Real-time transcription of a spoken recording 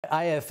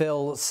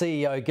AFL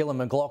CEO Gillon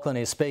McLachlan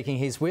is speaking.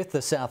 He's with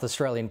the South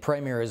Australian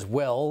Premier as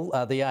well.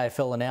 The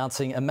AFL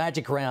announcing a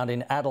magic round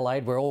in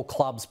Adelaide where all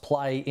clubs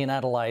play in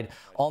Adelaide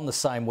on the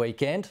same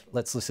weekend.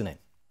 Let's listen in.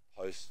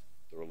 Post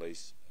the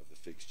release of the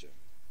fixture.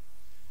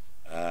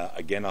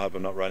 Again, I hope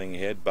I'm not running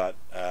ahead, but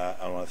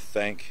I want to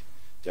thank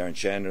Darren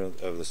Chandler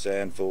of the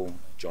Sandful,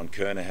 John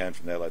Kernahan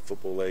from the Adelaide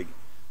Football League,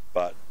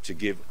 but to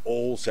give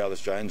all South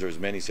Australians, or as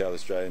many South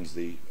Australians,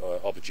 the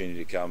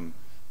opportunity to come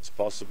as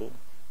possible.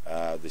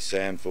 The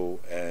Sandful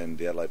and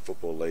the Adelaide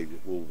Football League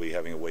will be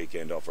having a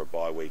weekend off, or a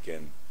bye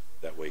weekend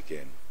that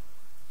weekend.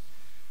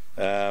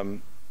 I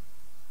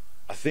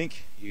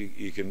think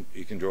you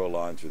can draw a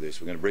line through this.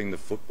 We're going to bring the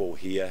football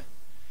here.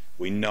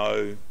 We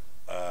know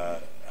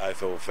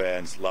AFL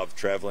fans love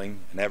travelling.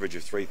 An average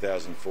of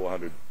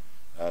 3,400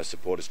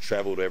 supporters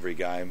travel to every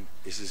game.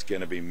 This is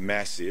going to be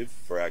massive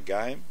for our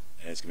game,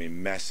 and it's going to be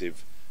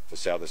massive for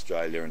South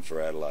Australia and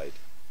for Adelaide.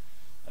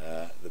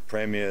 The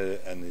Premier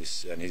and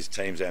his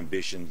team's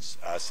ambitions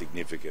are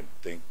significant.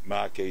 I think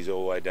marquees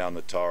all the way down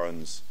the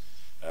Torrens,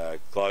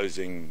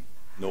 closing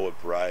Norwood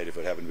Parade if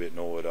it happened to be at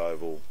Norwood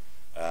Oval,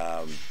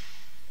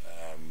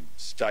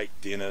 state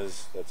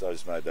dinners, I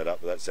just made that up,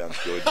 but that sounds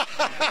good.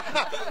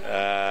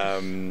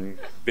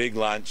 Big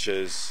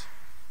lunches,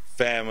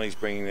 families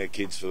bringing their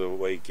kids for the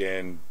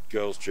weekend,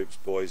 girls trips,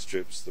 boys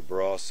trips, the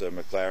Barossa,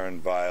 McLaren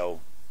Vale,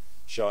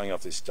 showing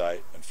off this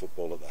state and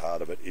football at the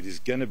heart of it. It is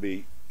going to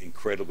be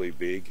incredibly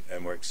big,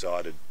 and we're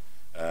excited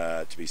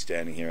to be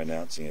standing here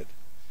announcing it.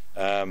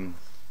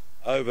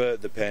 Over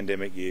the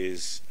pandemic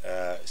years,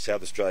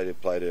 South Australia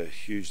played a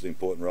hugely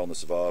important role in the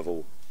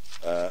survival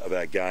of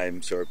our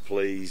game, so we're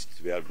pleased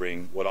to be able to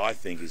bring what I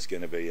think is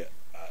going to be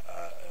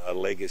a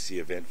legacy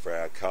event for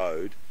our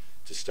code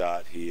to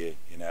start here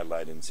in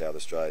Adelaide in South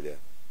Australia.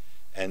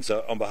 And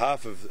so on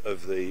behalf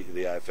of the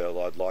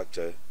AFL, I'd like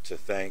to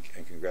thank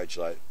and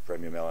congratulate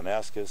Premier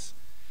Malinauskas,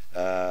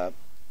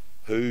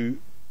 who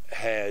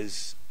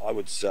has, I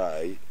would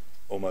say,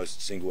 almost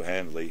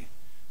single-handedly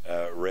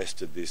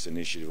wrested this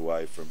initiative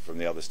away from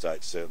the other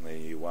states, certainly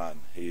in year one.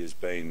 He has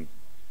been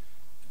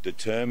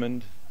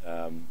determined.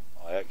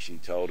 I actually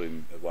told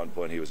him at one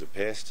point he was a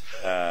pest.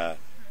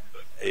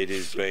 It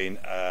has been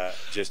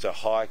just a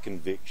high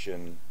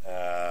conviction,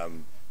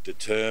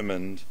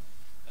 determined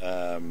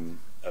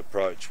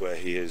approach where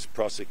he has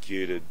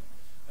prosecuted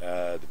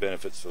the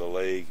benefits for the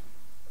league,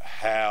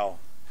 how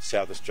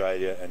South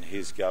Australia and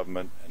his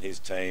government and his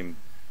team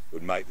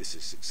would make this a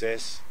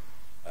success.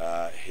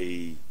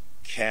 He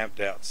camped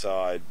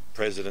outside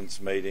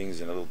presidents'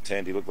 meetings in a little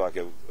tent. He looked like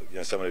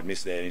someone who'd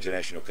missed their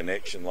international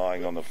connection,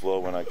 lying on the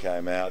floor when I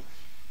came out.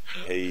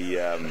 He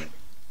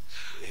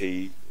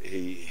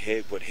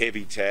put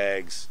heavy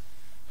tags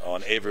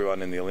on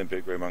everyone in the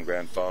Olympic room on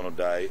grand final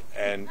day,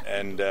 and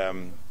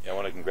I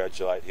want to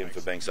congratulate him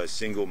for being so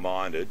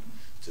single-minded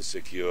to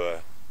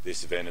secure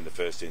this event in the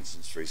first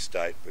instance for his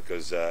state,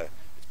 because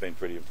it's been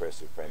pretty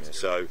impressive, Premier.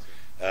 So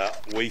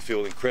we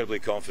feel incredibly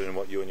confident in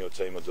what you and your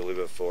team will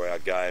deliver for our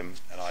game,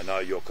 and I know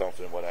you're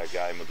confident what our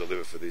game will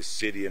deliver for this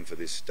city and for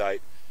this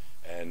state,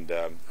 and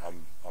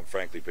I'm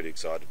frankly pretty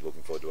excited,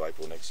 looking forward to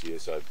April next year.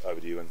 So over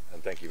to you,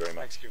 and thank you very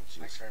much. Thanks, Gil.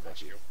 Thanks very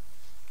much, Gil.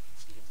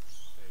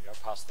 There you go,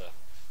 past the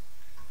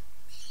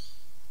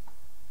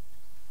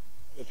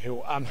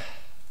hill.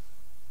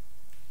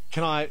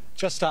 Can I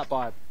just start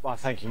by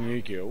thanking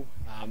you, Gil,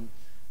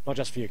 not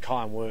just for your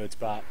kind words,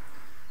 but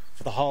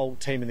for the whole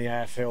team in the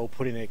AFL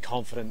putting their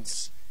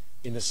confidence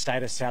in the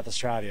state of South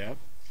Australia,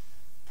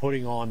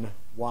 putting on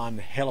one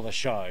hell of a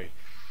show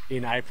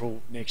in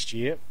April next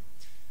year.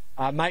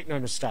 Make no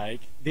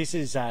mistake, this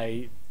is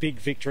a big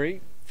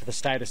victory for the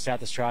state of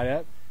South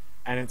Australia,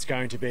 and it's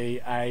going to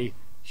be a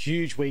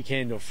huge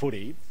weekend of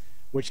footy,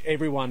 which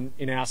everyone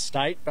in our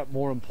state, but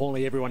more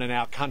importantly everyone in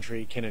our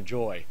country, can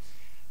enjoy.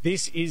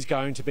 This is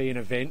going to be an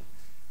event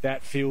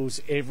that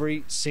fills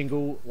every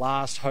single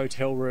last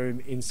hotel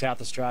room in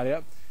South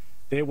Australia.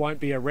 There won't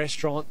be a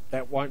restaurant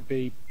that won't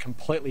be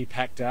completely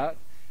packed out.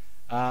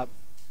 The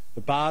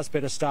bars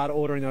better start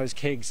ordering those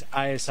kegs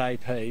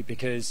ASAP,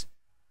 because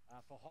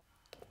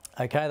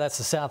OK, that's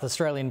the South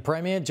Australian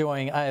Premier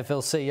joining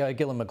AFL CEO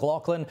Gillon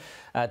McLachlan,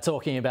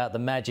 talking about the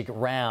magic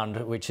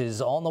round, which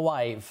is on the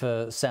way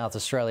for South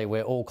Australia,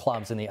 where all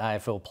clubs in the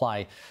AFL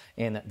play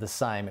in the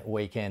same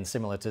weekend,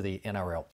 similar to the NRL.